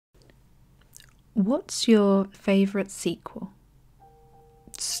What's your favourite sequel?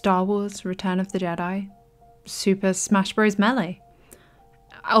 Star Wars Return of the Jedi? Super Smash Bros. Melee?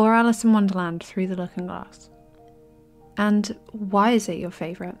 Or Alice in Wonderland Through the Looking Glass? And why is it your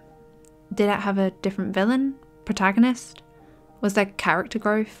favourite? Did it have a different villain? Protagonist? Was there character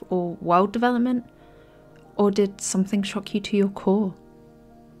growth or world development? Or did something shock you to your core?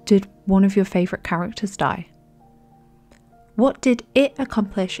 Did one of your favourite characters die? What did it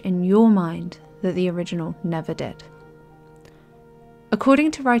accomplish in your mind that the original never did?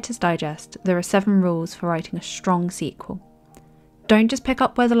 According to Writer's Digest, there are 7 rules for writing a strong sequel. Don't just pick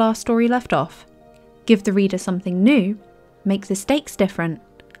up where the last story left off. Give the reader something new, make the stakes different,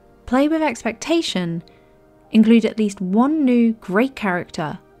 play with expectation, include at least one new great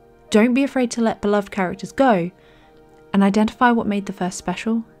character, don't be afraid to let beloved characters go, and identify what made the first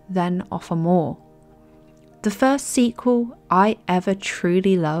special, then offer more. The first sequel I ever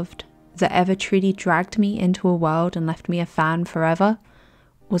truly loved, that ever truly dragged me into a world and left me a fan forever,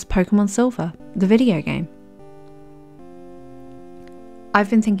 was Pokémon Silver, the video game. I've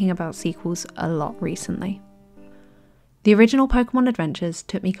been thinking about sequels a lot recently. The original Pokémon Adventures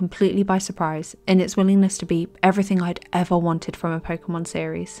took me completely by surprise in its willingness to be everything I'd ever wanted from a Pokémon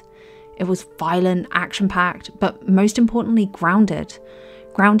series. It was violent, action-packed, but most importantly grounded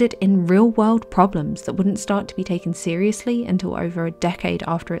in real-world problems that wouldn't start to be taken seriously until over a decade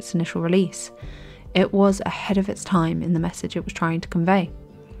after its initial release. It was ahead of its time in the message it was trying to convey.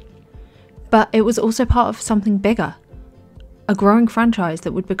 But it was also part of something bigger, a growing franchise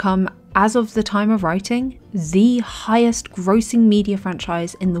that would become, as of the time of writing, the highest grossing media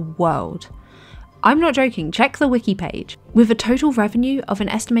franchise in the world. I'm not joking, check the wiki page. With a total revenue of an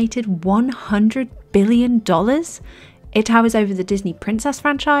estimated $100 billion, it towers over the Disney Princess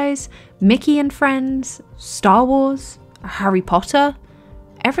franchise, Mickey and Friends, Star Wars, Harry Potter,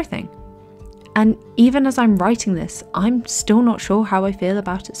 everything. And even as I'm writing this, I'm still not sure how I feel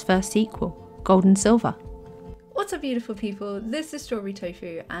about its first sequel, Gold and Silver. What's up, beautiful people? This is Strawberry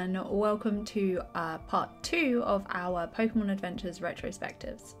Tofu, and welcome to part 2 of our Pokemon Adventures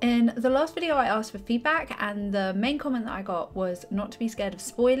retrospectives. In the last video I asked for feedback, and the main comment that I got was not to be scared of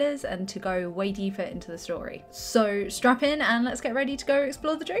spoilers and to go way deeper into the story. So strap in and let's get ready to go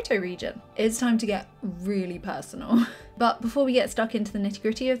explore the Johto region. It's time to get really personal. But before we get stuck into the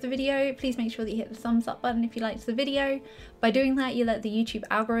nitty-gritty of the video, please make sure that you hit the thumbs up button if you liked the video. By doing that, you let the YouTube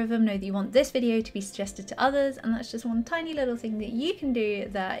algorithm know that you want this video to be suggested to others, and that's just one tiny little thing that you can do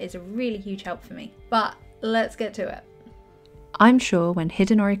that is a really huge help for me. But let's get to it. I'm sure when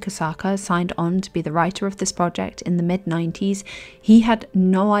Hidenori Kusaka signed on to be the writer of this project in the mid-90s, he had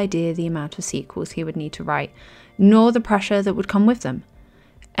no idea the amount of sequels he would need to write, nor the pressure that would come with them.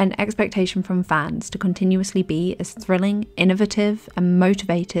 An expectation from fans to continuously be as thrilling, innovative, and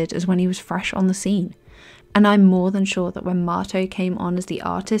motivated as when he was fresh on the scene. And I'm more than sure that when Mato came on as the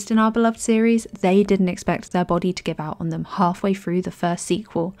artist in our beloved series, they didn't expect their body to give out on them halfway through the first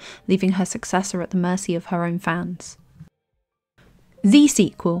sequel, leaving her successor at the mercy of her own fans. The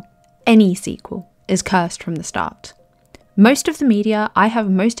sequel, any sequel, is cursed from the start. Most of the media I have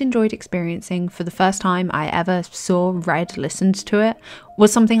most enjoyed experiencing for the first time I ever saw, read, listened to it,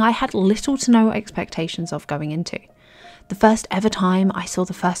 was something I had little to no expectations of going into. The first ever time I saw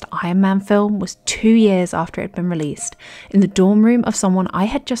the first Iron Man film was 2 years after it had been released, in the dorm room of someone I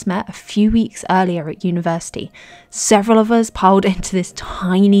had just met a few weeks earlier at university. Several of us piled into this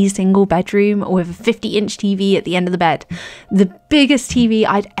tiny single bedroom with a 50-inch TV at the end of the bed, the biggest TV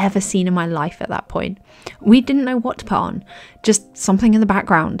I'd ever seen in my life at that point. We didn't know what to put on, just something in the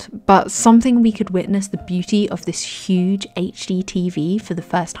background, but something we could witness the beauty of this huge HD TV for the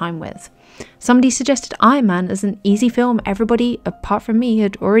first time with. Somebody suggested Iron Man as an easy film everybody, apart from me,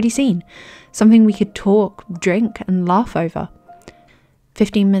 had already seen. Something we could talk, drink, and laugh over.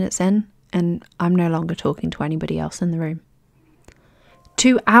 15 minutes in, and I'm no longer talking to anybody else in the room.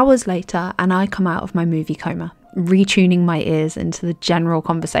 2 hours later, and I come out of my movie coma, retuning my ears into the general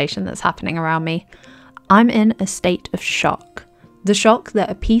conversation that's happening around me. I'm in a state of shock. The shock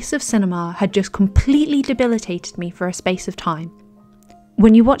that a piece of cinema had just completely debilitated me for a space of time.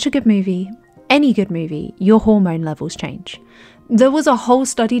 When you watch a good movie, any good movie, your hormone levels change. There was a whole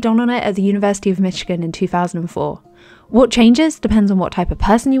study done on it at the University of Michigan in 2004. What changes depends on what type of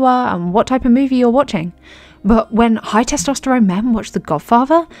person you are and what type of movie you're watching. But when high testosterone men watch The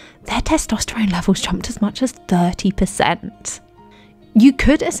Godfather, their testosterone levels jumped as much as 30%. You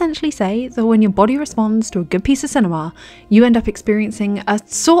could essentially say that when your body responds to a good piece of cinema, you end up experiencing a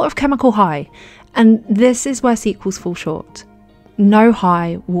sort of chemical high, and this is where sequels fall short. No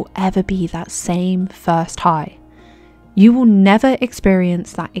high will ever be that same first high. you will never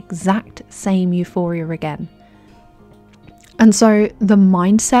experience that exact same euphoria again. And so the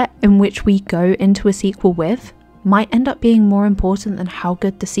mindset in which we go into a sequel with might end up being more important than how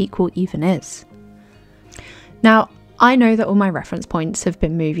good the sequel even is. Now, I know that all my reference points have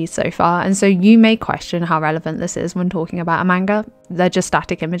been movies so far, and so you may question how relevant this is when talking about a manga. They're just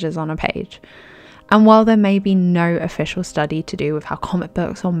static images on a page. And while there may be no official study to do with how comic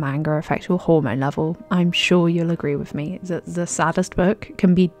books or manga affect your hormone level, I'm sure you'll agree with me that the saddest book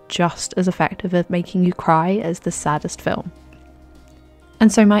can be just as effective at making you cry as the saddest film.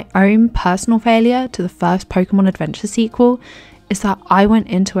 And so my own personal failure to the first Pokémon Adventures sequel is that I went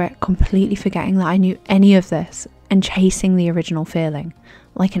into it completely forgetting that I knew any of this and chasing the original feeling,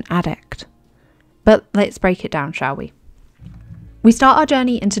 like an addict. But let's break it down, shall we? We start our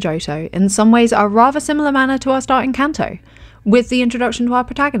journey into Johto in some ways a rather similar manner to our start in Kanto, with the introduction to our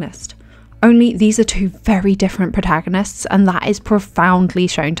protagonist. Only these are two very different protagonists, and that is profoundly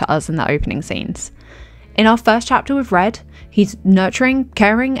shown to us in the opening scenes. In our first chapter with Red, he's nurturing,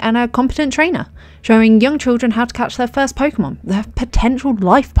 caring, and a competent trainer, showing young children how to catch their first Pokemon, their potential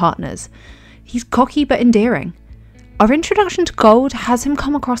life partners. He's cocky but endearing. Our introduction to Gold has him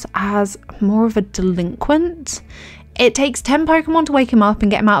come across as more of a delinquent. It takes 10 Pokemon to wake him up and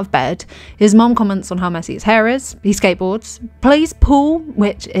get him out of bed. His mom comments on how messy his hair is. He skateboards, plays pool,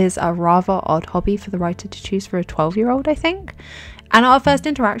 which is a rather odd hobby for the writer to choose for a 12-year-old, I think. And our first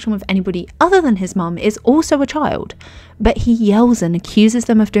interaction with anybody other than his mum is also a child, but he yells and accuses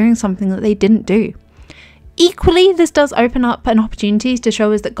them of doing something that they didn't do. Equally, this does open up an opportunity to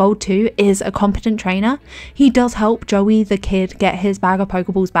show us that Gold 2 is a competent trainer. He does help Joey the kid get his bag of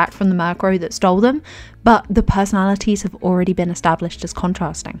Pokeballs back from the Murkrow that stole them, but the personalities have already been established as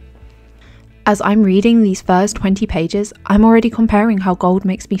contrasting. As I'm reading these first 20 pages, I'm already comparing how Gold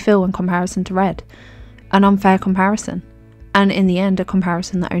makes me feel in comparison to Red. An unfair comparison. And in the end, a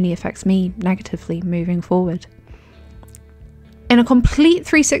comparison that only affects me negatively moving forward. In a complete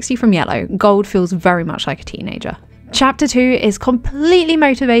 360 from Yellow, Gold feels very much like a teenager. Chapter 2 is completely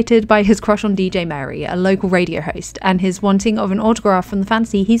motivated by his crush on DJ Mary, a local radio host, and his wanting of an autograph from the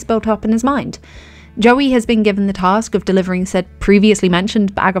fantasy he's built up in his mind. Joey has been given the task of delivering said previously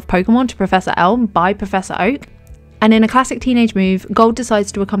mentioned bag of Pokemon to Professor Elm by Professor Oak. And in a classic teenage move, Gold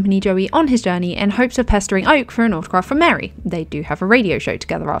decides to accompany Joey on his journey in hopes of pestering Oak for an autograph from Mary. They do have a radio show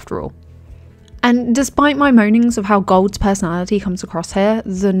together after all. And despite my moanings of how Gold's personality comes across here,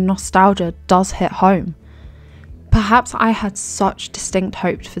 the nostalgia does hit home. Perhaps I had such distinct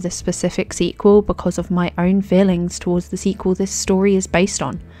hopes for this specific sequel because of my own feelings towards the sequel this story is based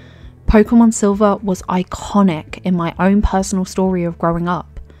on. Pokémon Silver was iconic in my own personal story of growing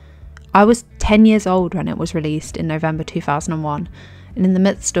up. I was 10 years old when it was released in November 2001, and in the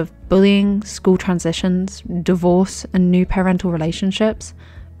midst of bullying, school transitions, divorce, and new parental relationships,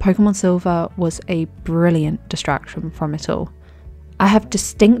 Pokémon Silver was a brilliant distraction from it all. I have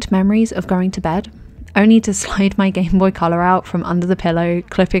distinct memories of going to bed, only to slide my Game Boy Color out from under the pillow,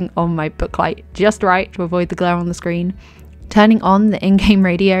 clipping on my booklight just right to avoid the glare on the screen, turning on the in-game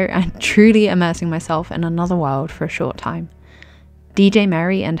radio, and truly immersing myself in another world for a short time. DJ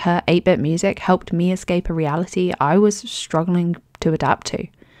Mary and her 8-bit music helped me escape a reality I was struggling to adapt to,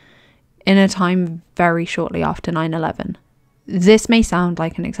 in a time very shortly after 9/11. This may sound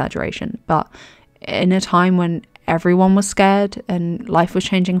like an exaggeration, but in a time when everyone was scared and life was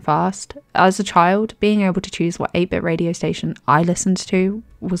changing fast, as a child, being able to choose what 8-bit radio station I listened to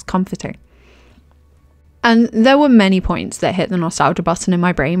was comforting. And there were many points that hit the nostalgia button in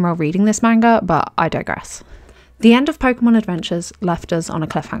my brain while reading this manga, but I digress. The end of Pokémon Adventures left us on a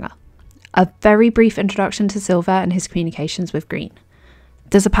cliffhanger. A very brief introduction to Silver and his communications with Green.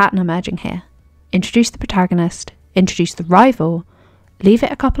 There's a pattern emerging here. Introduce the protagonist, introduce the rival, leave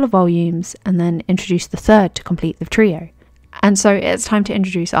it a couple of volumes, and then introduce the third to complete the trio. And so it's time to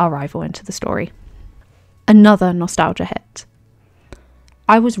introduce our rival into the story. Another nostalgia hit.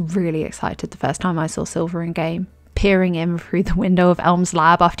 I was really excited the first time I saw Silver in game. Peering in through the window of Elm's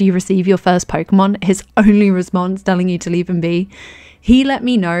lab after you receive your first Pokemon, his only response telling you to leave him be. He let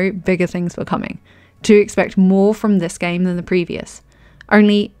me know bigger things were coming, to expect more from this game than the previous.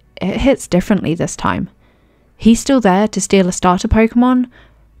 Only, it hits differently this time. He's still there to steal a starter Pokemon,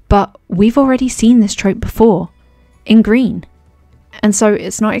 but we've already seen this trope before, in Green. And so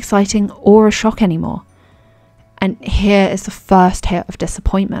it's not exciting or a shock anymore. And here is the first hit of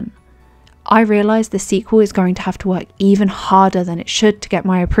disappointment. I realise the sequel is going to have to work even harder than it should to get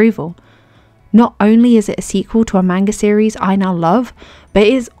my approval. Not only is it a sequel to a manga series I now love, but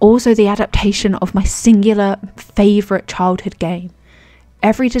it is also the adaptation of my singular favourite childhood game.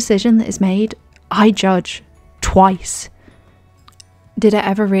 Every decision that is made, I judge twice. Did it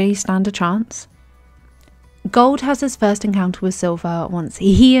ever really stand a chance? Gold has his first encounter with Silver once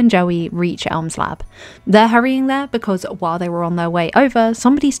he and Joey reach Elm's lab. They're hurrying there because while they were on their way over,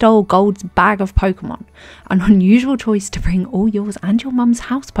 somebody stole Gold's bag of Pokemon. An unusual choice to bring all yours and your mum's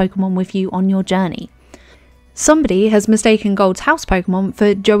house Pokemon with you on your journey. Somebody has mistaken Gold's house Pokemon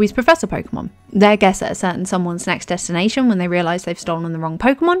for Joey's Professor Pokemon. Their guess at a certain someone's next destination when they realise they've stolen the wrong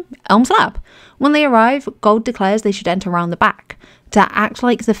Pokemon? Elm's lab. When they arrive, Gold declares they should enter around the back, to act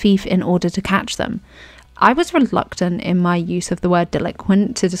like the thief in order to catch them. I was reluctant in my use of the word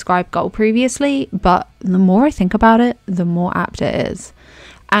delinquent to describe Gold previously, but the more I think about it, the more apt it is.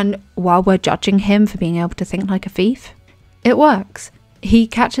 And while we're judging him for being able to think like a thief, it works. He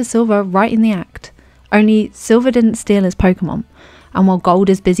catches Silver right in the act. Only Silver didn't steal his Pokemon. And while Gold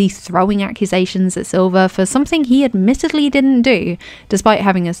is busy throwing accusations at Silver for something he admittedly didn't do, despite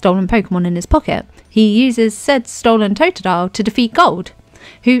having a stolen Pokemon in his pocket, he uses said stolen Totodile to defeat Gold,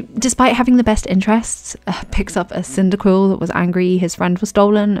 who, despite having the best interests, picks up a Cyndaquil that was angry his friend was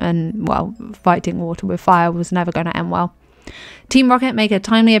stolen, and, well, fighting water with fire was never going to end well. Team Rocket make a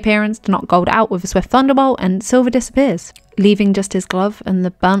timely appearance to knock Gold out with a swift thunderbolt, and Silver disappears, leaving just his glove and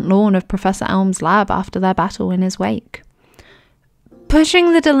the burnt lawn of Professor Elm's lab after their battle in his wake.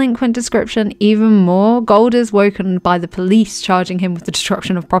 Pushing the delinquent description even more, Gold is woken by the police charging him with the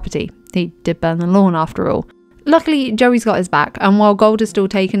destruction of property. He did burn the lawn after all. Luckily, Joey's got his back, and while Gold is still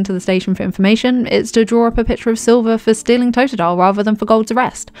taken to the station for information, it's to draw up a picture of Silver for stealing Totodile rather than for Gold's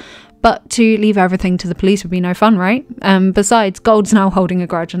arrest. But to leave everything to the police would be no fun, right? Besides, Gold's now holding a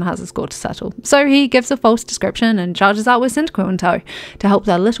grudge and has a score to settle. So he gives a false description and charges out with Cyndaquil in tow to help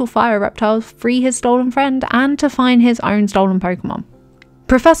their little fire reptiles free his stolen friend and to find his own stolen Pokemon.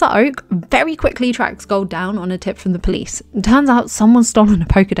 Professor Oak very quickly tracks Gold down on a tip from the police. It turns out someone's stolen a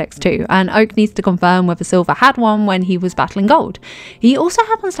Pokedex too, and Oak needs to confirm whether Silver had one when he was battling Gold. He also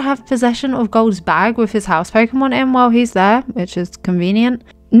happens to have possession of Gold's bag with his house Pokemon in while he's there, which is convenient.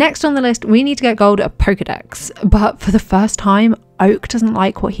 Next on the list, we need to get Gold a Pokedex, but for the first time, Oak doesn't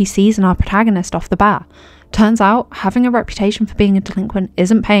like what he sees in our protagonist off the bat. Turns out, having a reputation for being a delinquent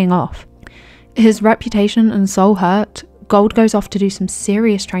isn't paying off. His reputation and soul hurt, Gold goes off to do some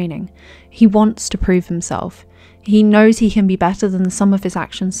serious training. He wants to prove himself. He knows he can be better than the sum of his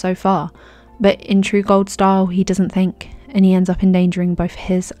actions so far, but in true Gold style, he doesn't think, and he ends up endangering both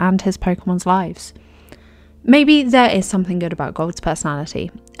his and his Pokemon's lives. Maybe there is something good about Gold's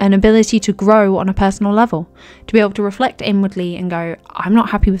personality, an ability to grow on a personal level, to be able to reflect inwardly and go, I'm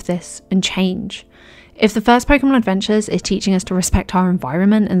not happy with this, and change. If the first Pokemon Adventures is teaching us to respect our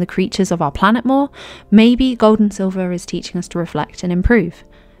environment and the creatures of our planet more, maybe Gold and Silver is teaching us to reflect and improve.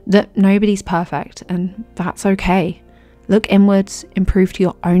 That nobody's perfect, and that's okay. Look inwards, improve to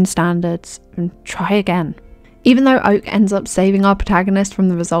your own standards, and try again. Even though Oak ends up saving our protagonist from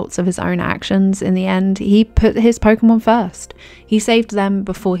the results of his own actions, in the end, he put his Pokemon first. He saved them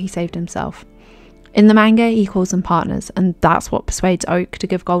before he saved himself. In the manga, he calls them partners, and that's what persuades Oak to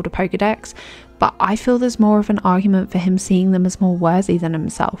give Gold a Pokedex, but I feel there's more of an argument for him seeing them as more worthy than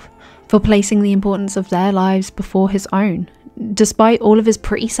himself, for placing the importance of their lives before his own. Despite all of his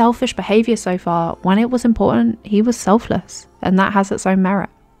pretty selfish behaviour so far, when it was important, he was selfless, and that has its own merit.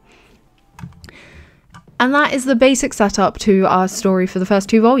 And that is the basic setup to our story for the first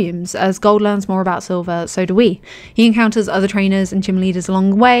 2 volumes. As Gold learns more about Silver, so do we. He encounters other trainers and gym leaders along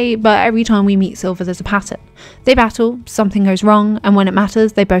the way, but every time we meet Silver there's a pattern. They battle, something goes wrong, and when it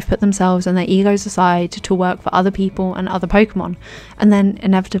matters they both put themselves and their egos aside to work for other people and other Pokemon. And then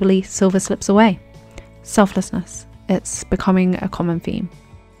inevitably Silver slips away. Selflessness. It's becoming a common theme.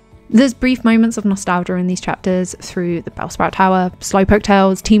 There's brief moments of nostalgia in these chapters through the Bellsprout Tower, Slowpoke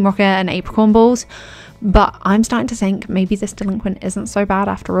Tales, Team Rocket and Apricorn Balls, but I'm starting to think maybe this delinquent isn't so bad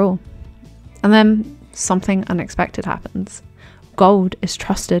after all. And then something unexpected happens. Gold is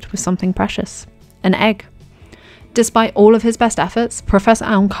trusted with something precious, an egg. Despite all of his best efforts, Professor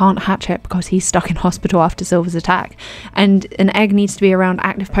Elm can't hatch it because he's stuck in hospital after Silver's attack, and an egg needs to be around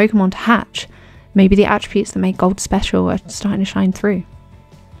active Pokemon to hatch. Maybe the attributes that make Gold special are starting to shine through.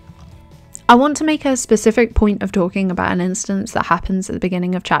 I want to make a specific point of talking about an instance that happens at the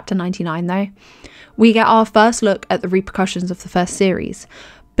beginning of chapter 99 though. We get our first look at the repercussions of the first series.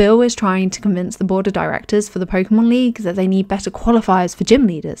 Bill is trying to convince the board of directors for the Pokemon League that they need better qualifiers for gym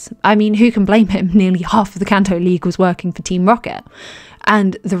leaders. I mean, who can blame him? Nearly half of the Kanto League was working for Team Rocket.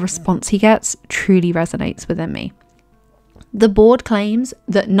 And the response he gets truly resonates within me. The board claims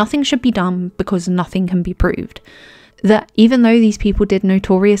that nothing should be done because nothing can be proved. That even though these people did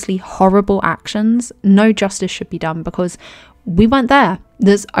notoriously horrible actions, no justice should be done because We weren't there.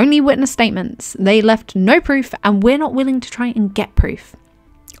 There's only witness statements. They left no proof, and we're not willing to try and get proof.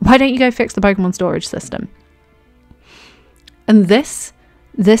 Why don't you go fix the Pokemon storage system? And this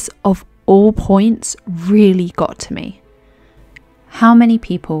of all points really got to me. How many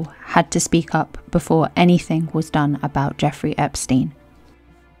people had to speak up before anything was done about Jeffrey Epstein?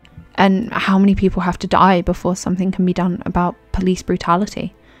 And how many people have to die before something can be done about police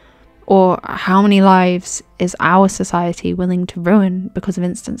brutality? Or how many lives is our society willing to ruin because of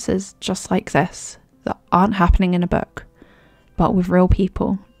instances just like this that aren't happening in a book, but with real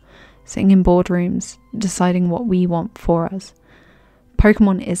people sitting in boardrooms deciding what we want for us?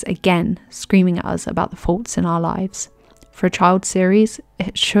 Pokemon is again screaming at us about the faults in our lives. For a child series,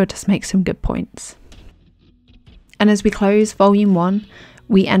 it sure does make some good points. And as we close Volume 1,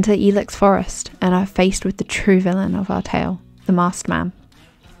 we enter Elix Forest and are faced with the true villain of our tale, the Masked Man.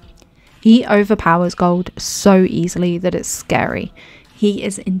 He overpowers Gold so easily that it's scary. He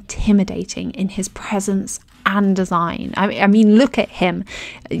is intimidating in his presence and design. I mean, look at him.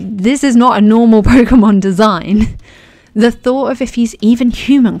 This is not a normal Pokemon design. The thought of if he's even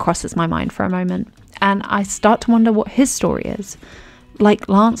human crosses my mind for a moment, and I start to wonder what his story is. Like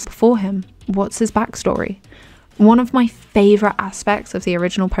Lance before him, what's his backstory? One of my favourite aspects of the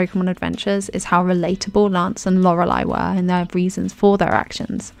original Pokemon Adventures is how relatable Lance and Lorelei were and their reasons for their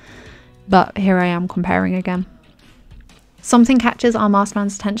actions. But here I am comparing again. Something catches our Masked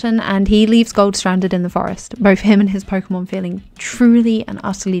Man's attention and he leaves Gold stranded in the forest, both him and his Pokemon feeling truly and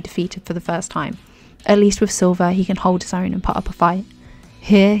utterly defeated for the first time. At least with Silver, he can hold his own and put up a fight.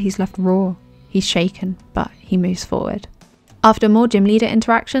 Here, he's left raw. He's shaken, but he moves forward. After more gym leader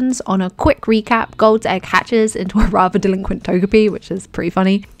interactions, on a quick recap, Gold's egg hatches into a rather delinquent Togepi, which is pretty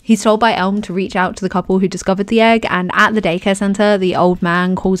funny. He's told by Elm to reach out to the couple who discovered the egg, and at the daycare center, the old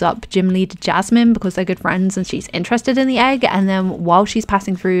man calls up gym leader Jasmine because they're good friends and she's interested in the egg, and then while she's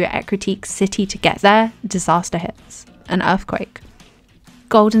passing through Ecruteak City to get there, disaster hits. An earthquake.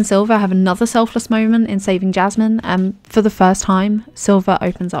 Gold and Silver have another selfless moment in saving Jasmine, and for the first time, Silver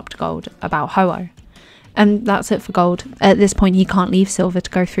opens up to Gold about Ho-Oh. And that's it for Gold. At this point, he can't leave Silver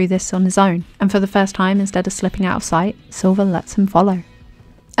to go through this on his own. And for the first time, instead of slipping out of sight, Silver lets him follow.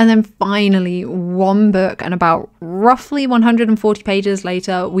 And then finally, one book and about roughly 140 pages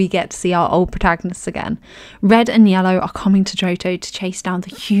later, we get to see our old protagonists again. Red and Yellow are coming to Johto to chase down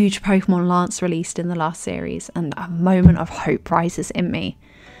the huge Pokemon Lance released in the last series, and a moment of hope rises in me.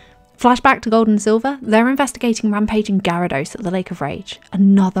 Flashback to Gold and Silver, they're investigating rampaging Gyarados at the Lake of Rage.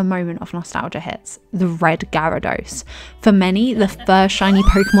 Another moment of nostalgia hits, the red Gyarados. For many, the first shiny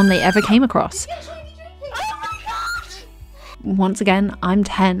Pokemon they ever came across. Once again, I'm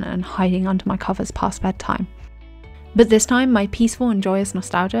 10 and hiding under my covers past bedtime. But this time, my peaceful and joyous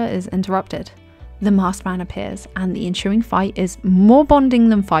nostalgia is interrupted. The Masked Man appears, and the ensuing fight is more bonding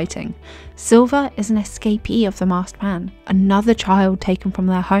than fighting. Silver is an escapee of the Masked Man, another child taken from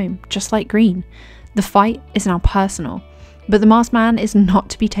their home, just like Green. The fight is now personal, but the Masked Man is not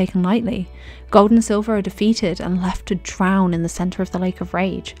to be taken lightly. Gold and Silver are defeated and left to drown in the centre of the Lake of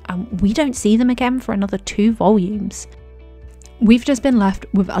Rage, and we don't see them again for another 2 volumes. We've just been left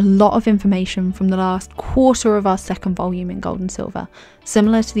with a lot of information from the last quarter of our second volume in Gold and Silver.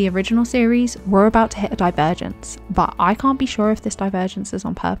 Similar to the original series, we're about to hit a divergence, but I can't be sure if this divergence is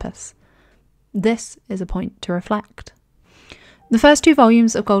on purpose. This is a point to reflect. The first 2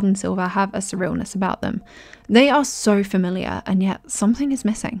 volumes of Gold and Silver have a surrealness about them. They are so familiar, and yet something is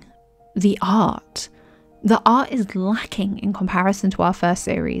missing. The art. The art is lacking in comparison to our first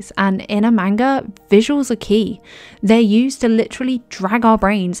series, and in a manga, visuals are key. They're used to literally drag our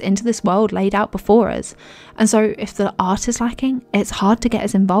brains into this world laid out before us, and so if the art is lacking, it's hard to get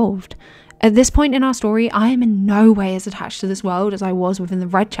us involved. At this point in our story, I am in no way as attached to this world as I was within the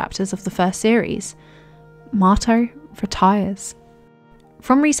red chapters of the first series. Mato retires.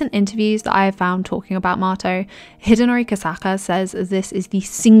 From recent interviews that I have found talking about Mato, Hidenori Kasaka says this is the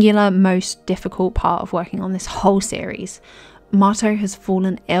singular most difficult part of working on this whole series. Mato has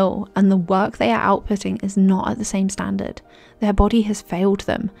fallen ill, and the work they are outputting is not at the same standard. Their body has failed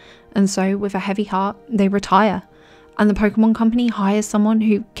them, and so with a heavy heart, they retire. And the Pokemon Company hires someone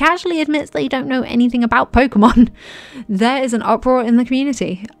who casually admits they don't know anything about Pokemon. There is an uproar in the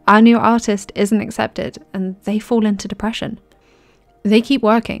community. Our new artist isn't accepted, and they fall into depression. They keep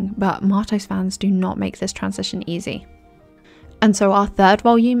working, but Mato's fans do not make this transition easy. And so our third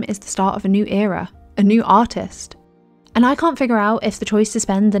volume is the start of a new era, a new artist. And I can't figure out if the choice to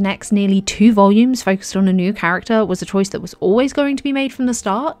spend the next nearly 2 volumes focused on a new character was a choice that was always going to be made from the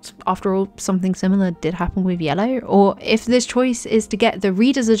start. After all, something similar did happen with Yellow. Or if this choice is to get the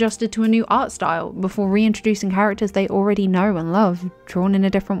readers adjusted to a new art style before reintroducing characters they already know and love, drawn in a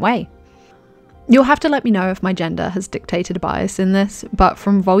different way. You'll have to let me know if my gender has dictated a bias in this, but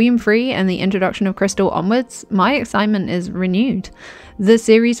from volume 3 and the introduction of Crystal onwards, my excitement is renewed. The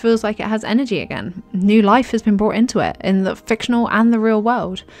series feels like it has energy again. New life has been brought into it, in the fictional and the real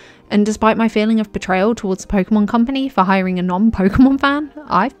world. And despite my feeling of betrayal towards the Pokemon Company for hiring a non-Pokemon fan,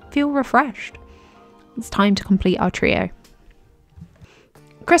 I feel refreshed. It's time to complete our trio.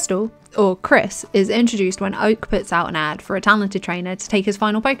 Crystal, or Chris, is introduced when Oak puts out an ad for a talented trainer to take his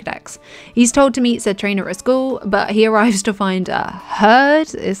final Pokedex. He's told to meet said trainer at school, but he arrives to find a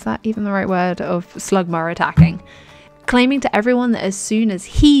herd, is that even the right word, of Slugma attacking. Claiming to everyone that as soon as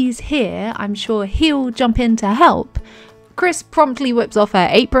he's here, I'm sure he'll jump in to help. Chris promptly whips off her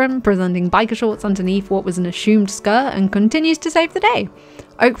apron, presenting biker shorts underneath what was an assumed skirt, and continues to save the day.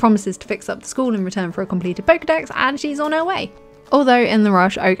 Oak promises to fix up the school in return for a completed Pokedex, and she's on her way. Although in the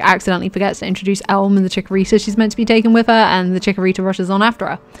rush, Oak accidentally forgets to introduce Elm and the Chikorita she's meant to be taking with her, and the Chikorita rushes on after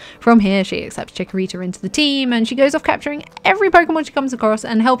her. From here, she accepts Chikorita into the team, and she goes off capturing every Pokemon she comes across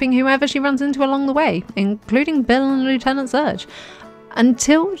and helping whoever she runs into along the way, including Bill and Lieutenant Surge,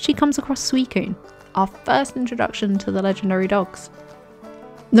 until she comes across Suicune, our first introduction to the legendary dogs.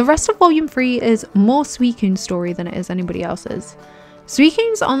 The rest of Volume 3 is more Suicune's story than it is anybody else's.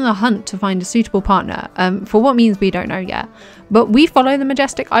 Suicune's on the hunt to find a suitable partner, for what means we don't know yet, but we follow the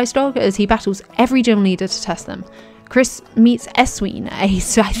majestic ice dog as he battles every gym leader to test them. Chris meets Eswine, I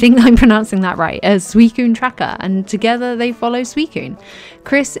think I'm pronouncing that right, as Suicune tracker, and together they follow Suicune.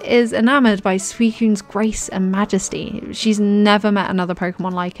 Chris is enamoured by Suicune's grace and majesty. She's never met another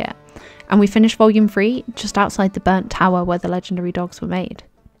Pokemon like it. And we finish Volume 3 just outside the burnt tower where the legendary dogs were made.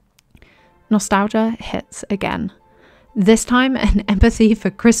 Nostalgia hits again. This time, an empathy for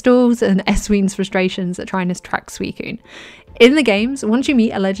Crystal's and Eswine's frustrations at trying to track Suicune. In the games, once you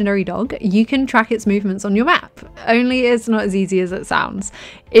meet a legendary dog, you can track its movements on your map, only it's not as easy as it sounds.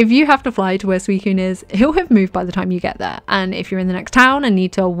 If you have to fly to where Suicune is, he'll have moved by the time you get there, and if you're in the next town and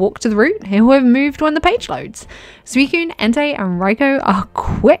need to walk to the route, he'll have moved when the page loads. Suicune, Entei, and Raikou are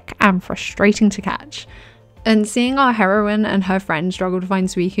quick and frustrating to catch. And seeing our heroine and her friend struggle to find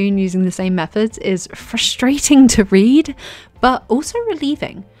Suicune using the same methods is frustrating to read, but also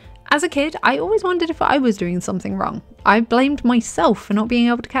relieving. As a kid, I always wondered if I was doing something wrong. I blamed myself for not being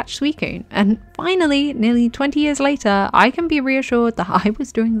able to catch Suicune, and finally, nearly 20 years later, I can be reassured that I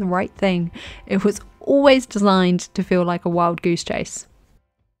was doing the right thing. It was always designed to feel like a wild goose chase.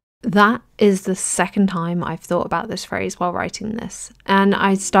 That is the second time I've thought about this phrase while writing this, and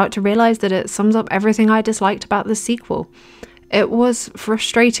I start to realise that it sums up everything I disliked about the sequel. It was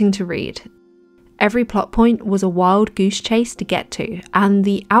frustrating to read. Every plot point was a wild goose chase to get to, and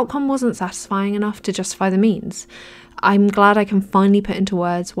the outcome wasn't satisfying enough to justify the means. I'm glad I can finally put into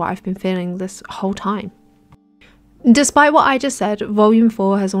words what I've been feeling this whole time. Despite what I just said, Volume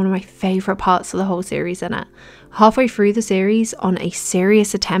 4 has one of my favourite parts of the whole series in it. Halfway through the series, on a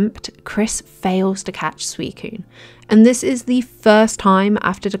serious attempt, Chris fails to catch Suicune. And this is the first time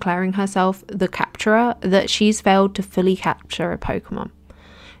after declaring herself the capturer that she's failed to fully capture a Pokemon.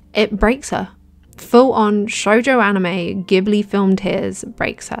 It breaks her. Full-on shoujo anime, Ghibli film tears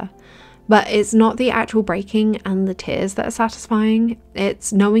breaks her. But it's not the actual breaking and the tears that are satisfying,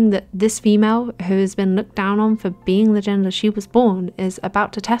 it's knowing that this female, who has been looked down on for being the gender she was born, is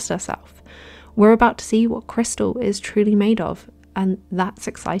about to test herself. We're about to see what Crystal is truly made of, and that's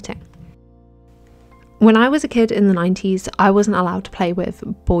exciting. When I was a kid in the 90s, I wasn't allowed to play with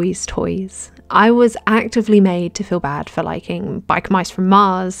boys' toys. I was actively made to feel bad for liking Biker Mice from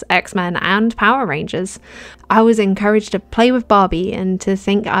Mars, X-Men, and Power Rangers. I was encouraged to play with Barbie and to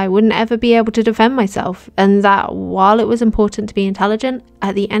think I wouldn't ever be able to defend myself, and that while it was important to be intelligent,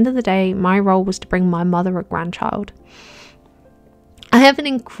 at the end of the day, my role was to bring my mother a grandchild. I have an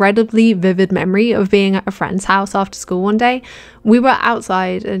incredibly vivid memory of being at a friend's house after school one day. We were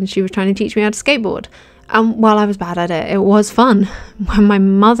outside and she was trying to teach me how to skateboard. And while I was bad at it, it was fun. When my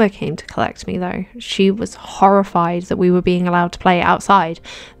mother came to collect me though, she was horrified that we were being allowed to play outside,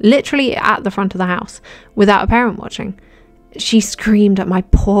 literally at the front of the house, without a parent watching. She screamed at my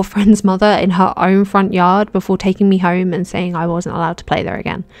poor friend's mother in her own front yard before taking me home and saying I wasn't allowed to play there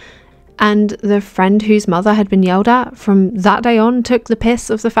again. And the friend whose mother had been yelled at from that day on took the piss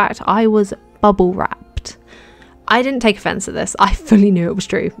of the fact I was bubble wrapped. I didn't take offense at this. I fully knew it was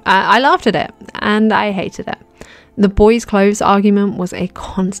true. I laughed at it and I hated it. The boys' clothes argument was a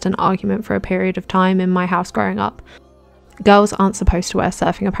constant argument for a period of time in my house growing up. Girls aren't supposed to wear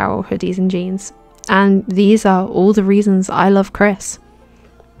surfing apparel, hoodies and jeans. And these are all the reasons I love Chris.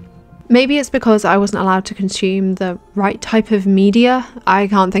 Maybe it's because I wasn't allowed to consume the right type of media. I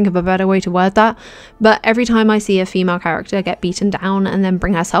can't think of a better way to word that. But every time I see a female character get beaten down and then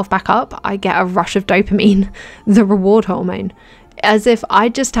bring herself back up, I get a rush of dopamine, the reward hormone, as if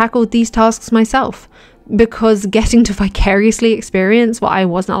I'd just tackled these tasks myself. Because getting to vicariously experience what I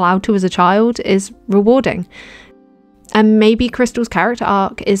wasn't allowed to as a child is rewarding. And maybe Crystal's character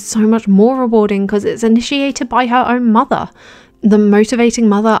arc is so much more rewarding because it's initiated by her own mother. The motivating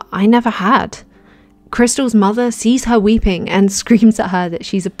mother I never had. Crystal's mother sees her weeping and screams at her that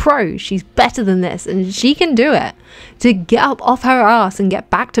she's a pro, she's better than this, and she can do it. To get up off her ass and get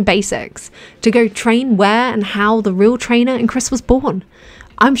back to basics. To go train where and how the real trainer in Chris was born.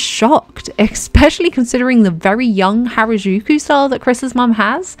 I'm shocked, especially considering the very young Harajuku style that Chris's mum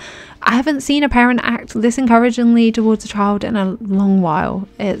has. I haven't seen a parent act this encouragingly towards a child in a long while.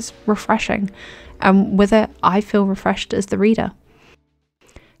 It's refreshing. And with it, I feel refreshed as the reader.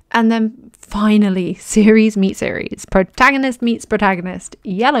 And then finally, series meets series. Protagonist meets protagonist.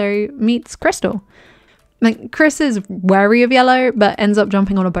 Yellow meets Crystal. Like, Chris is wary of Yellow, but ends up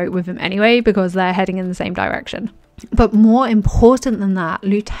jumping on a boat with him anyway because they're heading in the same direction. But more important than that,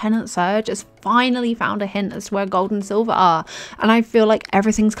 Lieutenant Surge has finally found a hint as to where Gold and Silver are. And I feel like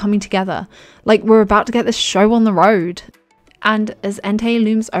everything's coming together. Like, we're about to get this show on the road. And as Entei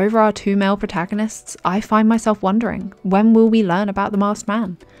looms over our two male protagonists, I find myself wondering, when will we learn about the Masked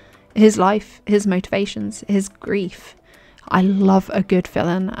Man? His life, his motivations, his grief. I love a good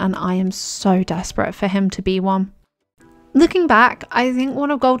villain, and I am so desperate for him to be one. Looking back, I think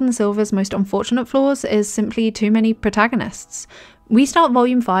one of Gold and Silver's most unfortunate flaws is simply too many protagonists. We start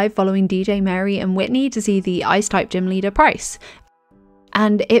Volume 5 following DJ, Mary and Whitney to see the Ice-type gym leader Price,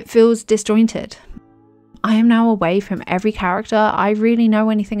 and it feels disjointed. I am now away from every character I really know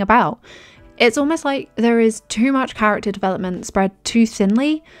anything about. It's almost like there is too much character development spread too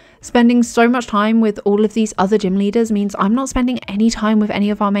thinly. Spending so much time with all of these other gym leaders means I'm not spending any time with any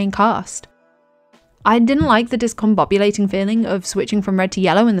of our main cast. I didn't like the discombobulating feeling of switching from red to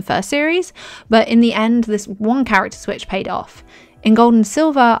yellow in the first series, but in the end, this one character switch paid off. In Gold and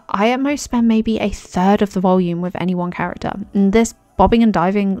Silver, I at most spend maybe a third of the volume with any one character, and this bobbing and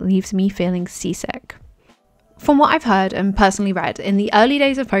diving leaves me feeling seasick. From what I've heard and personally read, in the early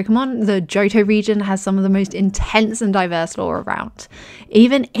days of Pokemon, the Johto region has some of the most intense and diverse lore around.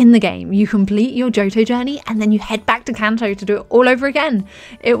 Even in the game, you complete your Johto journey and then you head back to Kanto to do it all over again.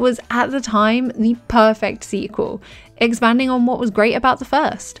 It was, at the time, the perfect sequel, expanding on what was great about the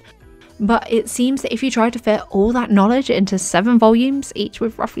first. But it seems that if you try to fit all that knowledge into 7 volumes, each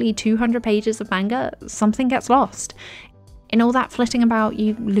with roughly 200 pages of manga, something gets lost. In all that flitting about,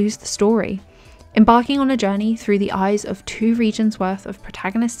 you lose the story. Embarking on a journey through the eyes of 2 regions worth of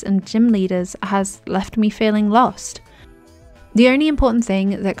protagonists and gym leaders has left me feeling lost. The only important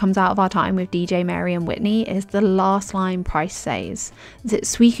thing that comes out of our time with DJ, Mary and Whitney is the last line Price says, that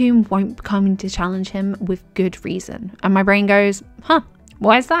Suicune won't come to challenge him with good reason. And my brain goes, huh,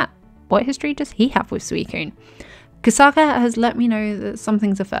 why is that? What history does he have with Suicune? Kasaka has let me know that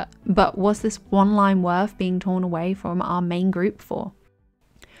something's afoot, but was this one line worth being torn away from our main group for?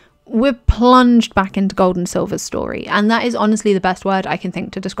 We're plunged back into Gold and Silver's story, and that is honestly the best word I can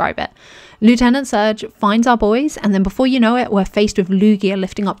think to describe it. Lieutenant Surge finds our boys, and then before you know it, we're faced with Lugia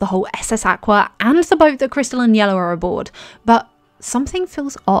lifting up the whole SS Aqua and the boat that Crystal and Yellow are aboard. But something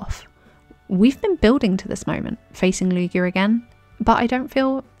feels off. We've been building to this moment, facing Lugia again, but I don't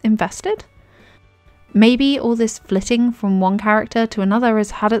feel invested. Maybe all this flitting from one character to another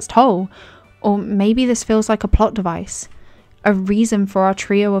has had its toll, or maybe this feels like a plot device. A reason for our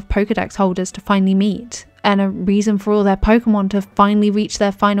trio of Pokédex holders to finally meet, and a reason for all their Pokemon to finally reach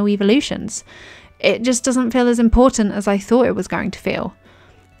their final evolutions. It just doesn't feel as important as I thought it was going to feel.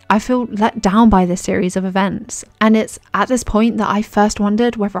 I feel let down by this series of events, and it's at this point that I first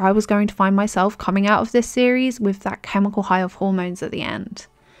wondered whether I was going to find myself coming out of this series with that chemical high of hormones at the end.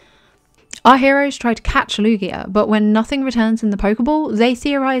 Our heroes try to catch Lugia, but when nothing returns in the Pokeball, they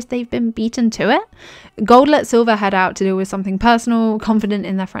theorize they've been beaten to it. Gold lets Silver head out to deal with something personal, confident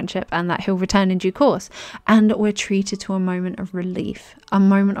in their friendship and that he'll return in due course. And we're treated to a moment of relief, a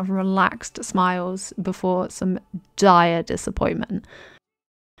moment of relaxed smiles before some dire disappointment.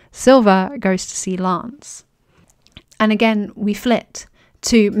 Silver goes to see Lance. And again, we flit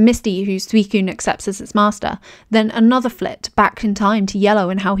to Misty, who Suicune accepts as its master, then another flit back in time to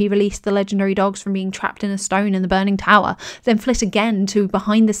Yellow and how he released the legendary dogs from being trapped in a stone in the burning tower, then flit again to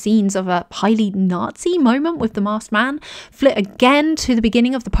behind the scenes of a highly Nazi moment with the Masked Man, flit again to the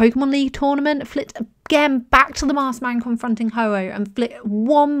beginning of the Pokemon League tournament, flit again back to the masked man confronting Ho-Oh, and flick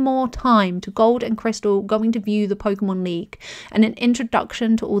one more time to Gold and Crystal going to view the Pokemon League, and an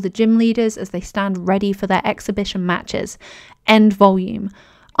introduction to all the gym leaders as they stand ready for their exhibition matches. End volume.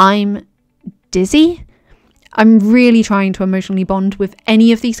 I'm dizzy. I'm really trying to emotionally bond with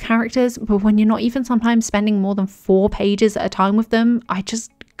any of these characters, but when you're not even sometimes spending more than 4 pages at a time with them, I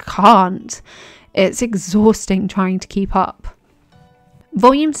just can't. It's exhausting trying to keep up.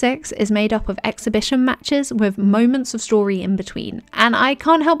 Volume 6 is made up of exhibition matches with moments of story in between, and I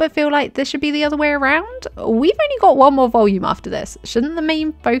can't help but feel like this should be the other way around. We've only got one more volume after this. Shouldn't the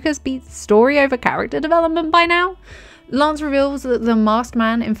main focus be story over character development by now? Lance reveals that the masked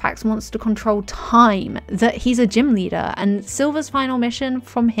man in fact wants to control time, that he's a gym leader, and Silver's final mission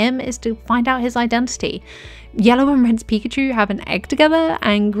from him is to find out his identity. Yellow and Red's Pikachu have an egg together,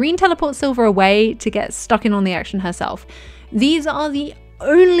 and Green teleports Silver away to get stuck in on the action herself. These are the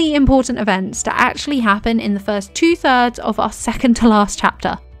only important events to actually happen in the first 2/3 of our second to last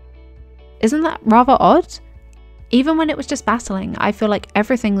chapter. Isn't that rather odd? Even when it was just battling, I feel like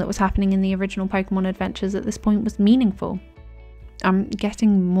everything that was happening in the original Pokemon Adventures at this point was meaningful. I'm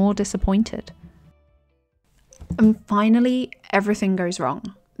getting more disappointed. And finally, everything goes wrong.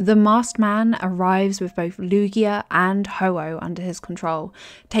 The masked man arrives with both Lugia and Ho-Oh under his control,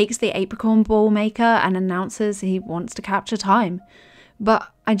 takes the Apricorn Ball Maker and announces he wants to capture time. But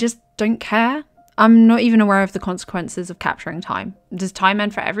I just don't care. I'm not even aware of the consequences of capturing time. Does time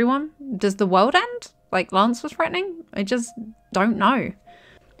end for everyone? Does the world end? Like Lance was threatening? I just don't know.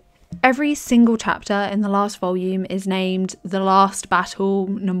 Every single chapter in the last volume is named The Last Battle,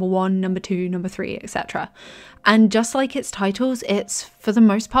 number 1, number 2, number 3, etc. And just like its titles, it's, for the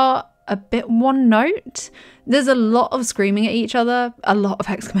most part, a bit one note. There's a lot of screaming at each other, a lot of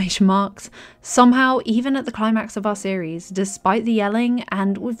exclamation marks. Somehow, even at the climax of our series, despite the yelling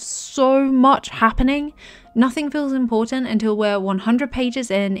and with so much happening, nothing feels important until we're 100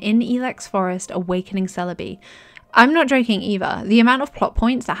 pages in Ilex Forest awakening Celebi. I'm not joking either. The amount of plot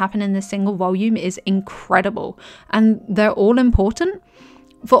points that happen in this single volume is incredible, and they're all important.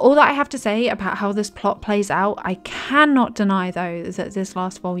 For all that I have to say about how this plot plays out, I cannot deny though that this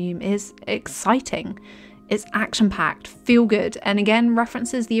last volume is exciting. It's action-packed, feel-good, and again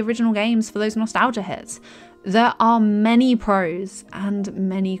references the original games for those nostalgia hits. There are many pros and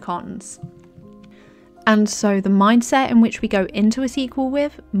many cons. And so the mindset in which we go into a sequel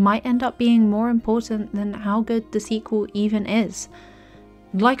with might end up being more important than how good the sequel even is.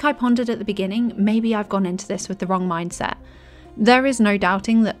 Like I pondered at the beginning, maybe I've gone into this with the wrong mindset. There is no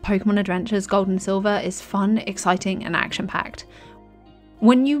doubting that Pokemon Adventures Gold and Silver is fun, exciting, and action-packed.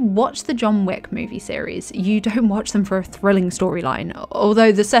 When you watch the John Wick movie series, you don't watch them for a thrilling storyline,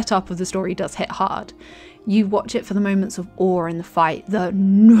 although the setup of the story does hit hard. You watch it for the moments of awe in the fight, the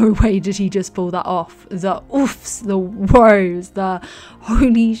no way did he just pull that off, the oofs, the woes, the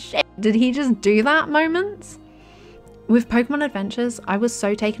holy shit, did he just do that moments? With Pokemon Adventures, I was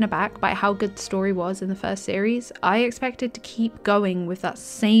so taken aback by how good the story was in the first series. I expected to keep going with that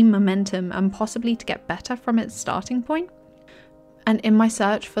same momentum and possibly to get better from its starting point. And in my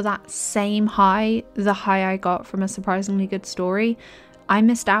search for that same high, the high I got from a surprisingly good story, I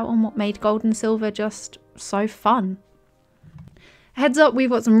missed out on what made Gold and Silver just so fun. Heads up, we've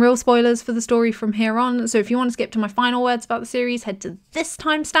got some real spoilers for the story from here on, so if you want to skip to my final words about the series, head to this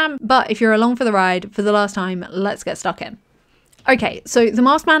timestamp. But if you're along for the ride for the last time, let's get stuck in. Okay, so the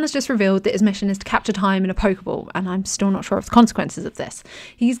masked man has just revealed that his mission is to capture time in a Pokeball, and I'm still not sure of the consequences of this.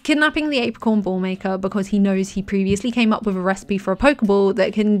 He's kidnapping the Apricorn Ball Maker because he knows he previously came up with a recipe for a Pokeball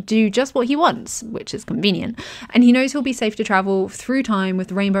that can do just what he wants, which is convenient, and he knows he'll be safe to travel through time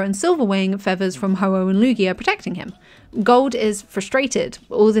with Rainbow and Silverwing feathers from Ho-Oh and Lugia protecting him. Gold is frustrated.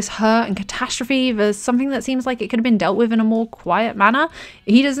 All this hurt and catastrophe, there's something that seems like it could have been dealt with in a more quiet manner.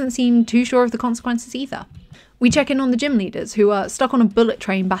 He doesn't seem too sure of the consequences either. We check in on the gym leaders, who are stuck on a bullet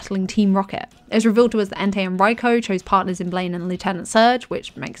train battling Team Rocket. It's revealed to us that Entei and Raikou chose partners in Blaine and Lieutenant Surge,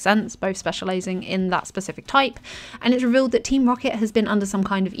 which makes sense, both specialising in that specific type, and it's revealed that Team Rocket has been under some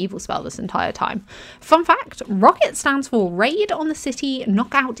kind of evil spell this entire time. Fun fact, Rocket stands for Raid on the City,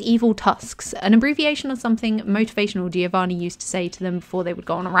 Knock Out Evil Tusks, an abbreviation of something motivational Giovanni used to say to them before they would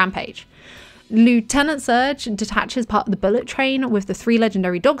go on a rampage. Lieutenant Surge detaches part of the bullet train with the 3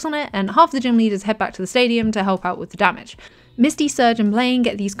 legendary dogs on it, and half the gym leaders head back to the stadium to help out with the damage. Misty, Surge and Blaine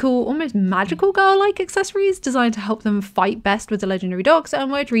get these cool, almost magical girl-like accessories designed to help them fight best with the legendary dogs,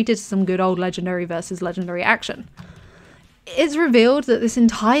 and we're treated to some good old legendary versus legendary action. It's revealed that this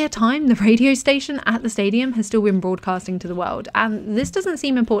entire time the radio station at the stadium has still been broadcasting to the world, and this doesn't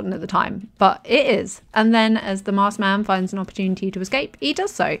seem important at the time, but it is. And then as the masked man finds an opportunity to escape, he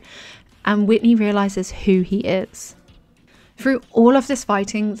does so. and Whitney realizes who he is. Through all of this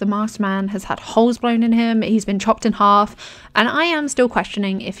fighting, the masked man has had holes blown in him, he's been chopped in half, and I am still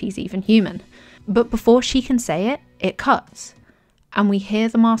questioning if he's even human. But before she can say it, it cuts. And we hear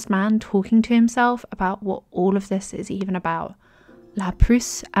the masked man talking to himself about what all of this is even about. La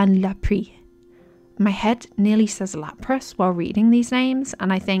Prusse and La Prie. My head nearly says Lapras while reading these names,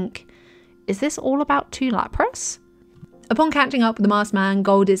 and I think, is this all about two Lapras? Upon catching up with the masked man,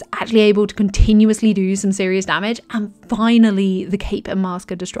 Gold is actually able to continuously do some serious damage, and finally the cape and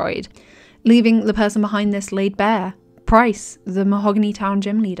mask are destroyed, leaving the person behind this laid bare, Price, the Mahogany Town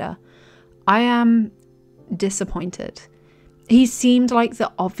gym leader. I am disappointed. He seemed like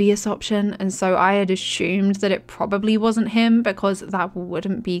the obvious option, and so I had assumed that it probably wasn't him because that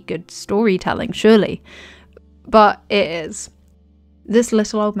wouldn't be good storytelling, surely. But it is. This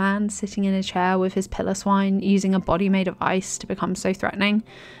little old man sitting in a chair with his pillar swine using a body made of ice to become so threatening,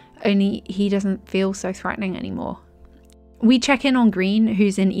 only he doesn't feel so threatening anymore. We check in on Green,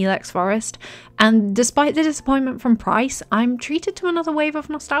 who's in Elex Forest, and despite the disappointment from Price, I'm treated to another wave of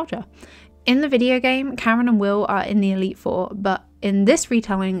nostalgia. In the video game, Karen and Will are in the Elite Four, but in this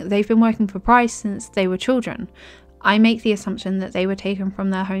retelling, they've been working for Price since they were children. I make the assumption that they were taken from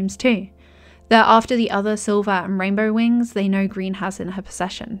their homes too. They're after the other Silver and Rainbow wings they know Green has in her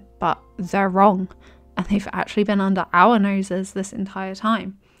possession, but they're wrong, and they've actually been under our noses this entire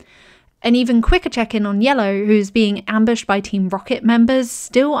time. An even quicker check-in on Yellow, who's being ambushed by Team Rocket members,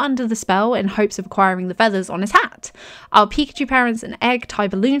 still under the spell in hopes of acquiring the feathers on his hat. Our Pikachu parents and Egg tie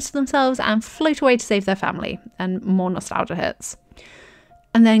balloons to themselves and float away to save their family, and more nostalgia hits.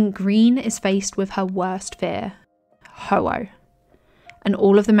 And then Green is faced with her worst fear, Ho-Oh. And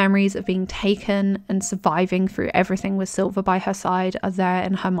all of the memories of being taken and surviving through everything with Silver by her side are there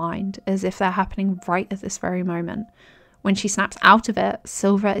in her mind, as if they're happening right at this very moment. When she snaps out of it,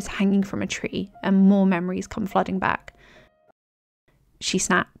 Silver is hanging from a tree and more memories come flooding back. She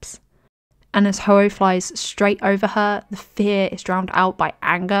snaps. And as Ho-Oh flies straight over her, the fear is drowned out by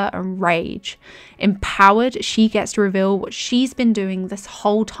anger and rage. Empowered, she gets to reveal what she's been doing this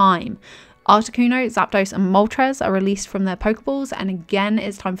whole time. Articuno, Zapdos and Moltres are released from their Pokeballs, and again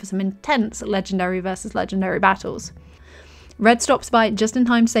it's time for some intense legendary versus legendary battles. Red stops by just in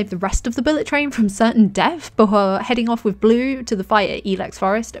time to save the rest of the bullet train from certain death before heading off with Blue to the fight at Elex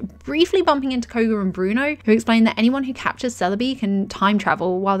Forest, briefly bumping into Koga and Bruno, who explain that anyone who captures Celebi can time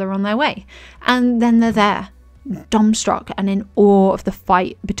travel while they're on their way. And then they're there, dumbstruck and in awe of the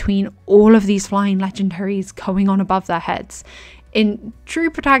fight between all of these flying legendaries going on above their heads. In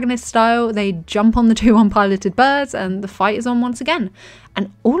true protagonist style, they jump on the two unpiloted birds and the fight is on once again.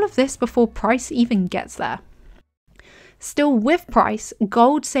 And all of this before Price even gets there. Still with Price,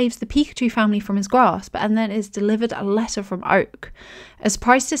 Gold saves the Pikachu family from his grasp and then is delivered a letter from Oak. As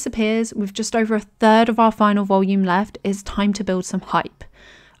Price disappears, with just over a third of our final volume left, it's time to build some hype.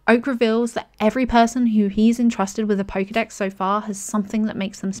 Oak reveals that every person who he's entrusted with a Pokédex so far has something that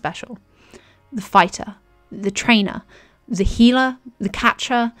makes them special. The fighter, the trainer, the healer, the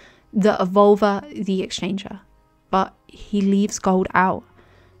catcher, the evolver, the exchanger. But he leaves Gold out.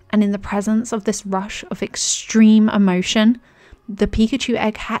 And in the presence of this rush of extreme emotion, the Pikachu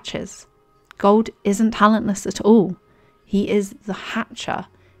egg hatches. Gold isn't talentless at all. He is the hatcher.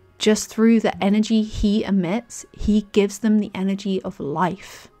 Just through the energy he emits, he gives them the energy of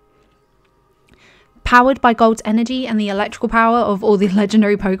life. Powered by Gold's energy and the electrical power of all the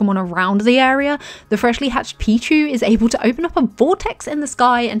legendary Pokemon around the area, the freshly hatched Pichu is able to open up a vortex in the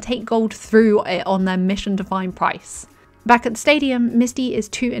sky and take Gold through it on their mission to find Price. Back at the stadium, Misty is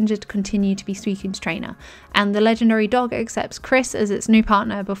too injured to continue to be Suicune's trainer, and the legendary dog accepts Chris as its new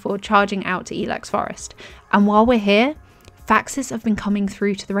partner before charging out to Elex Forest. And while we're here, faxes have been coming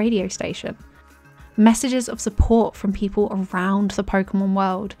through to the radio station. Messages of support from people around the Pokemon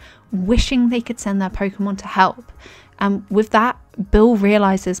world, wishing they could send their Pokemon to help. And with that, Bill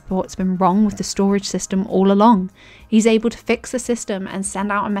realizes what's been wrong with the storage system all along. He's able to fix the system and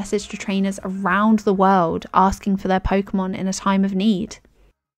send out a message to trainers around the world asking for their Pokemon in a time of need.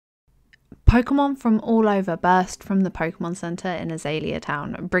 Pokemon from all over burst from the Pokemon Center in Azalea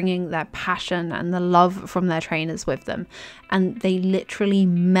Town, bringing their passion and the love from their trainers with them, and they literally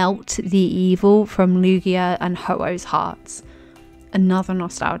melt the evil from Lugia and Ho-Oh's hearts. Another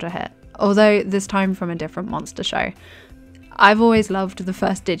nostalgia hit, although this time from a different monster show. I've always loved the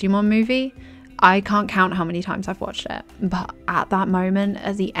first Digimon movie. I can't count how many times I've watched it, but at that moment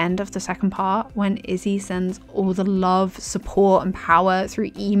at the end of the second part, when Izzy sends all the love, support and power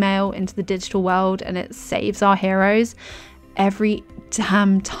through email into the digital world and it saves our heroes, every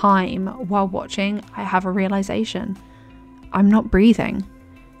damn time while watching I have a realization. I'm not breathing.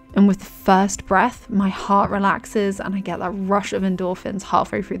 And with the first breath, my heart relaxes and I get that rush of endorphins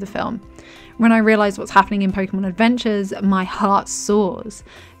halfway through the film. When I realise what's happening in Pokemon Adventures, my heart soars.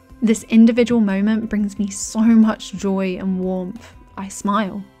 This individual moment brings me so much joy and warmth. I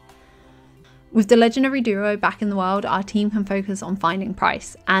smile. With the legendary duo back in the world, our team can focus on finding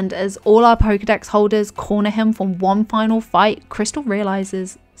Pryce, and as all our Pokedex holders corner him for one final fight, Crystal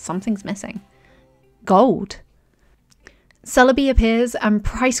realises something's missing. Gold. Celebi appears and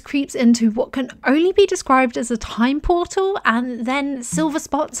Pryce creeps into what can only be described as a time portal, and then Silver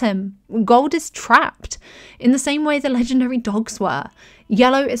spots him. Gold is trapped, in the same way the legendary dogs were.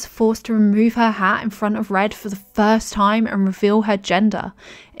 Yellow is forced to remove her hat in front of Red for the first time and reveal her gender.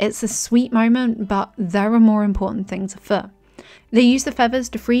 It's a sweet moment, but there are more important things afoot. They use the feathers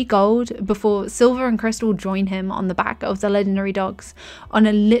to free Gold before Silver and Crystal join him on the back of the legendary dogs on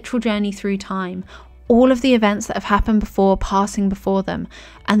a literal journey through time. All of the events that have happened before passing before them,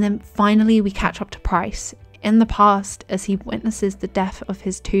 and then finally we catch up to Pryce in the past as he witnesses the death of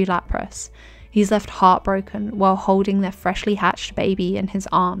his two Lapras. He's left heartbroken while holding their freshly hatched baby in his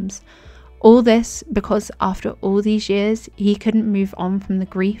arms. All this because after all these years, he couldn't move on from the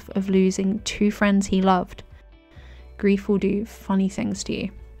grief of losing two friends he loved. Grief will do funny things to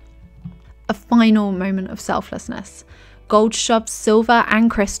you. A final moment of selflessness. Gold shoves Silver and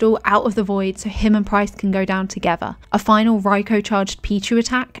Crystal out of the void so him and Pryce can go down together. A final Raikou-charged Pichu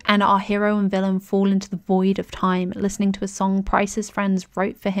attack, and our hero and villain fall into the void of time, listening to a song Pryce's friends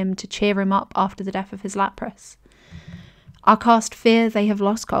wrote for him to cheer him up after the death of his Lapras. Our cast fear they have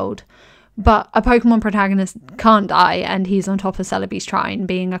lost Gold, but a Pokemon protagonist can't die, and he's on top of Celebi's shrine,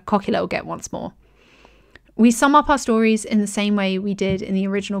 being a cocky little git once more. We sum up our stories in the same way we did in the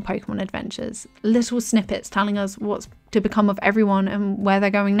original Pokemon Adventures. Little snippets telling us what's to become of everyone and where they're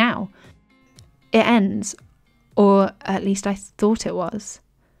going now. It ends, or at least I thought it was.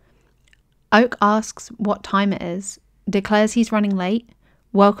 Oak asks what time it is, declares he's running late,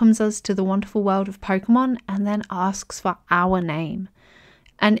 welcomes us to the wonderful world of Pokemon, and then asks for our name.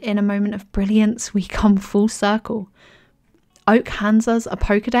 And in a moment of brilliance, we come full circle. Oak hands us a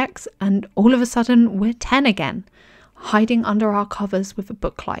Pokedex, and all of a sudden we're 10 again, hiding under our covers with a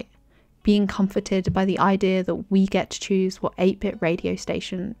booklight, being comforted by the idea that we get to choose what 8-bit radio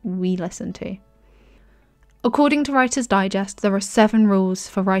station we listen to. According to Writer's Digest, there are 7 rules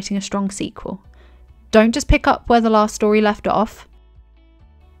for writing a strong sequel. Don't just pick up where the last story left off.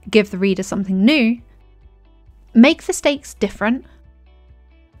 Give the reader something new. Make the stakes different.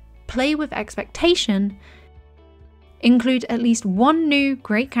 Play with expectation. Include at least one new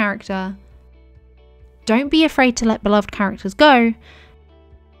great character. Don't be afraid to let beloved characters go.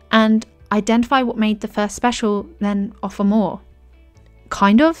 And identify what made the first special, then offer more.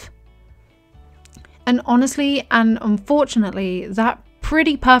 Kind of. And honestly and unfortunately, that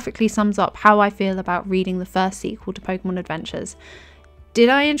pretty perfectly sums up how I feel about reading the first sequel to Pokemon Adventures. Did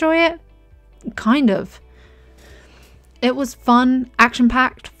I enjoy it? Kind of. It was fun,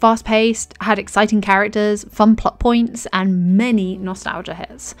 action-packed, fast-paced, had exciting characters, fun plot points, and many nostalgia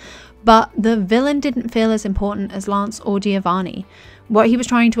hits. But the villain didn't feel as important as Lance or Giovanni. What he was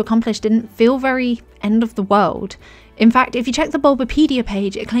trying to accomplish didn't feel very end of the world. In fact, if you check the Bulbapedia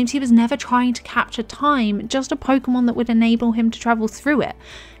page, it claims he was never trying to capture time, just a Pokemon that would enable him to travel through it.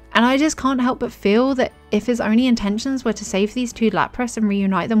 And I just can't help but feel that if his only intentions were to save these two Lapras and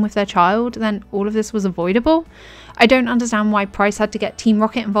reunite them with their child, then all of this was avoidable. I don't understand why Pryce had to get Team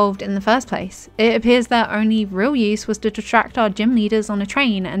Rocket involved in the first place. It appears their only real use was to distract our gym leaders on a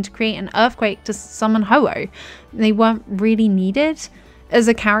train and to create an earthquake to summon Ho-Oh. They weren't really needed. As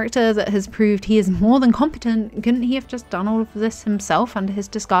a character that has proved he is more than competent, couldn't he have just done all of this himself under his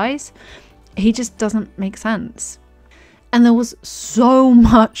disguise? He just doesn't make sense. And there was so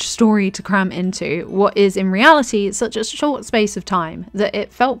much story to cram into what is in reality such a short space of time that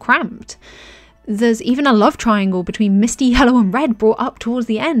it felt cramped. There's even a love triangle between Misty, Yellow and Red brought up towards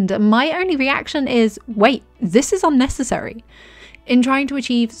the end, and my only reaction is, wait, this is unnecessary. In trying to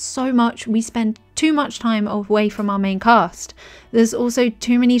achieve so much, we spend too much time away from our main cast. There's also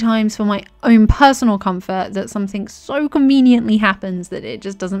too many times for my own personal comfort that something so conveniently happens that it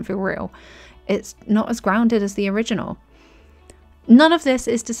just doesn't feel real. It's not as grounded as the original. None of this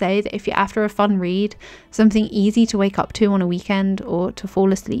is to say that if you're after a fun read, something easy to wake up to on a weekend or to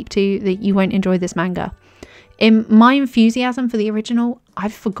fall asleep to, that you won't enjoy this manga. In my enthusiasm for the original,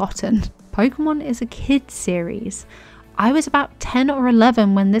 I've forgotten. Pokemon is a kids series. I was about 10 or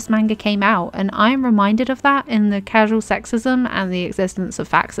 11 when this manga came out, and I am reminded of that in the casual sexism and the existence of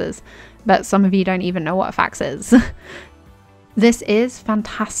faxes. But some of you don't even know what a fax is. This is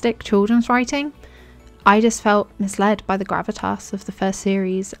fantastic children's writing. I just felt misled by the gravitas of the first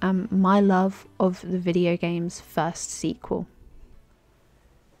series and my love of the video game's first sequel.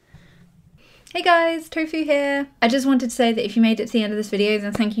 Hey guys, Tofu here. I just wanted to say that if you made it to the end of this video,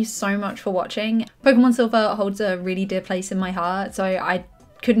 then thank you so much for watching. Pokemon Silver holds a really dear place in my heart, so I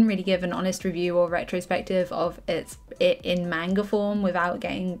couldn't really give an honest review or retrospective of it in manga form without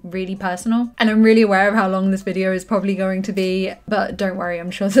getting really personal. And I'm really aware of how long this video is probably going to be, but don't worry,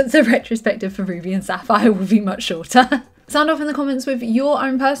 I'm sure that the retrospective for Ruby and Sapphire will be much shorter. Sound off in the comments with your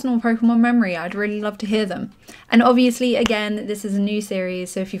own personal Pokemon memory. I'd really love to hear them. And obviously, again, this is a new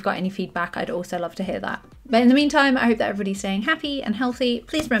series, so if you've got any feedback, I'd also love to hear that. But in the meantime, I hope that everybody's staying happy and healthy.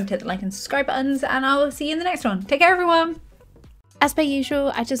 Please remember to hit the like and subscribe buttons, and I'll see you in the next one. Take care, everyone! As per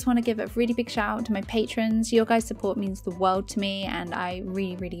usual, I just want to give a really big shout out to my patrons. Your guys' support means the world to me, and I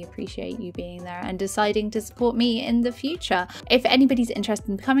really appreciate you being there and deciding to support me in the future. If anybody's interested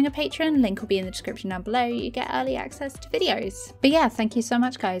in becoming a patron, link will be in the description down below. You get early access to videos. But yeah, thank you so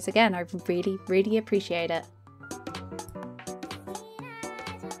much guys. Again, I really appreciate it.